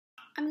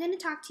I'm going to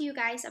talk to you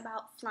guys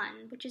about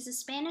flan, which is a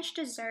Spanish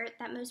dessert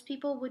that most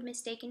people would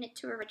mistaken it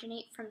to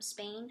originate from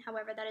Spain.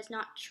 However, that is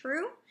not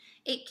true.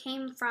 It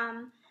came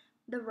from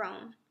the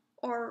Rome,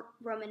 or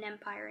Roman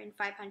Empire in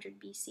 500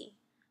 BC.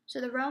 So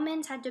the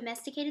Romans had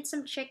domesticated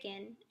some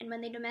chicken, and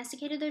when they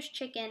domesticated those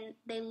chicken,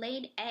 they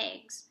laid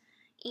eggs.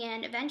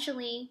 And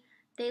eventually,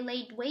 they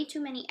laid way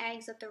too many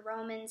eggs that the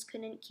Romans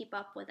couldn't keep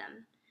up with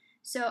them.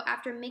 So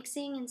after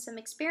mixing and some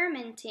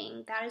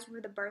experimenting, that is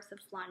where the birth of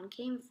flan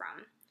came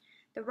from.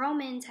 The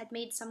Romans had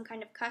made some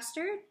kind of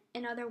custard,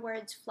 in other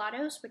words,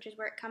 flatos, which is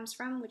where it comes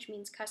from, which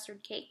means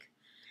custard cake.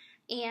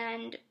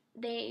 And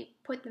they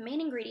put the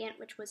main ingredient,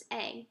 which was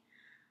egg.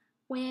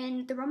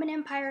 When the Roman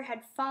Empire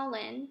had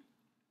fallen,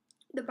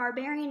 the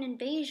barbarian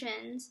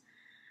invasions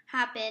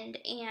happened,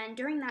 and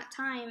during that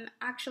time,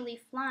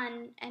 actually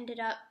flan ended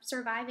up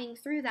surviving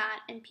through that,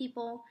 and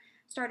people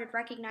started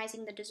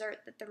recognizing the dessert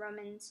that the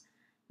Romans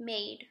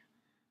made.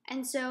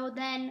 And so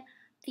then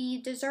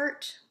the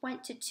dessert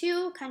went to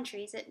two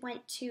countries. It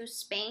went to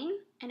Spain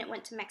and it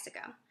went to Mexico.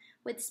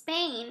 With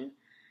Spain,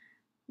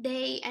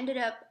 they ended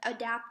up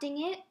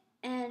adapting it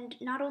and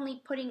not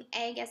only putting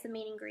egg as the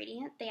main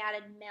ingredient, they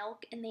added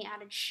milk and they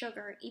added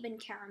sugar, even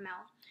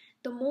caramel.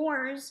 The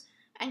Moors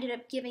ended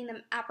up giving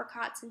them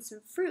apricots and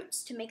some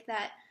fruits to make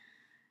that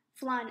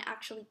flan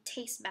actually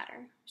taste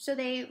better. So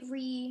they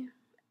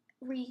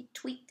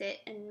retweaked it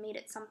and made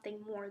it something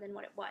more than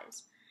what it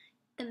was.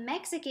 The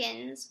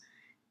Mexicans,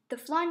 the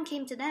flan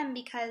came to them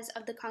because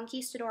of the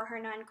conquistador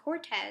Hernan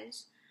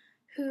Cortez,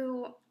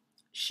 who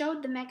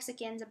showed the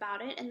Mexicans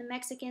about it, and the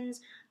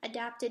Mexicans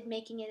adapted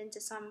making it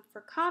into some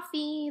for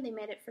coffee, they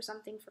made it for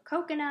something for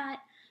coconut,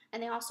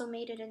 and they also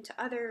made it into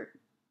other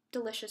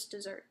delicious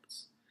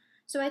desserts.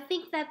 So I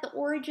think that the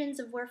origins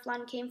of where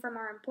flan came from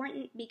are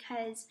important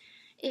because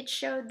it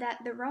showed that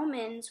the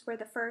Romans were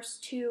the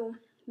first to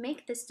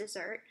make this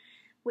dessert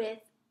with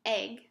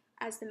egg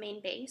as the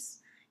main base,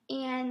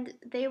 and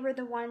they were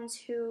the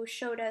ones who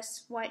showed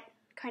us what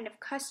kind of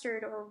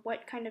custard or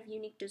what kind of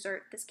unique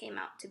dessert this came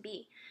out to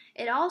be.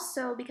 It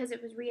also, because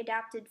it was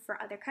readapted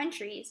for other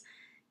countries,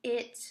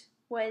 it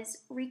was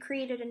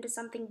recreated into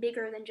something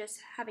bigger than just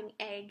having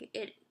egg.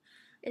 It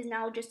is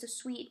now just a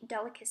sweet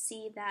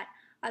delicacy that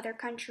other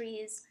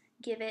countries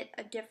give it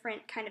a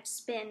different kind of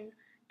spin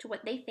to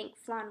what they think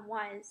flan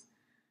was,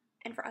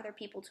 and for other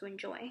people to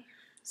enjoy.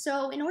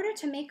 So in order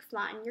to make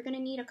flan, you're going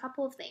to need a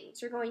couple of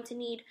things. You're going to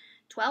need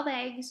 12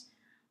 eggs,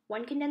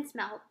 1 condensed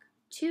milk,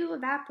 2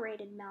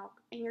 evaporated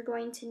milk, and you're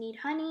going to need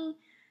honey,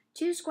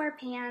 2 square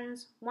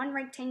pans, 1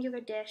 rectangular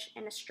dish,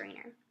 and a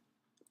strainer.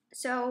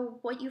 So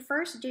what you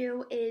first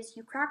do is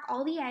you crack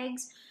all the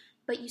eggs,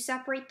 but you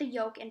separate the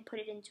yolk and put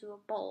it into a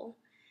bowl.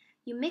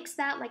 You mix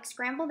that like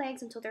scrambled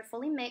eggs until they're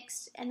fully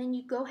mixed, and then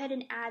you go ahead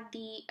and add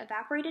the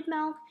evaporated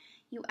milk,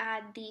 you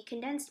add the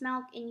condensed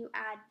milk, and you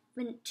add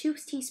 2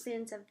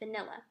 teaspoons of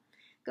vanilla.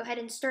 Go ahead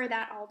and stir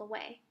that all the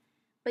way.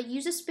 But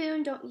use a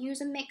spoon, don't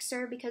use a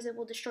mixer because it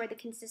will destroy the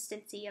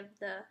consistency of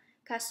the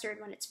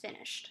custard when it's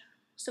finished.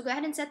 So go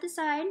ahead and set this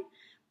aside,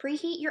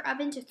 preheat your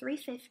oven to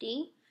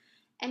 350,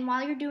 and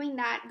while you're doing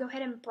that, go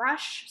ahead and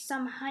brush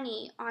some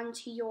honey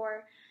onto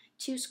your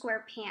 2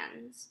 square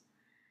pans.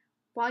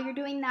 While you're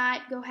doing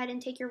that, go ahead and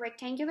take your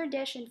rectangular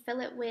dish and fill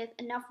it with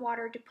enough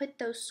water to put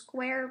those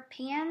square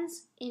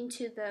pans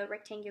into the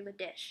rectangular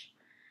dish,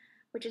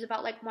 which is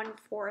about like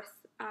 1/4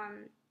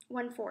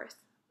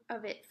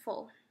 of it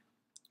full.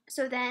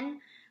 So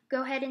then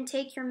go ahead and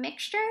take your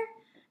mixture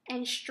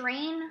and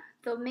strain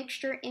the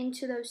mixture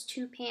into those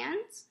 2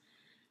 pans.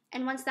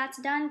 And once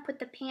that's done, put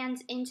the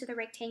pans into the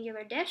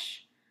rectangular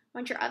dish.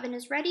 Once your oven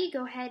is ready,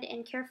 go ahead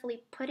and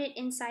carefully put it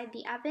inside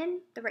the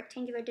oven, the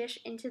rectangular dish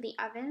into the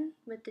oven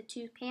with the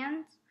 2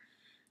 pans,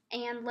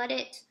 and let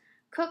it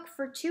cook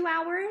for 2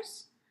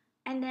 hours,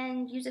 and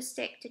then use a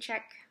stick to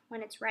check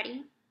when it's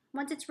ready.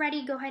 Once it's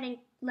ready, go ahead and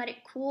let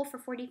it cool for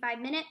 45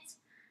 minutes,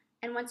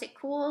 and once it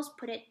cools,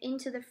 put it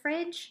into the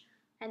fridge,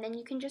 and then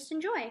you can just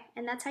enjoy.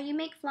 And that's how you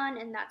make flan,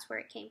 and that's where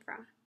it came from.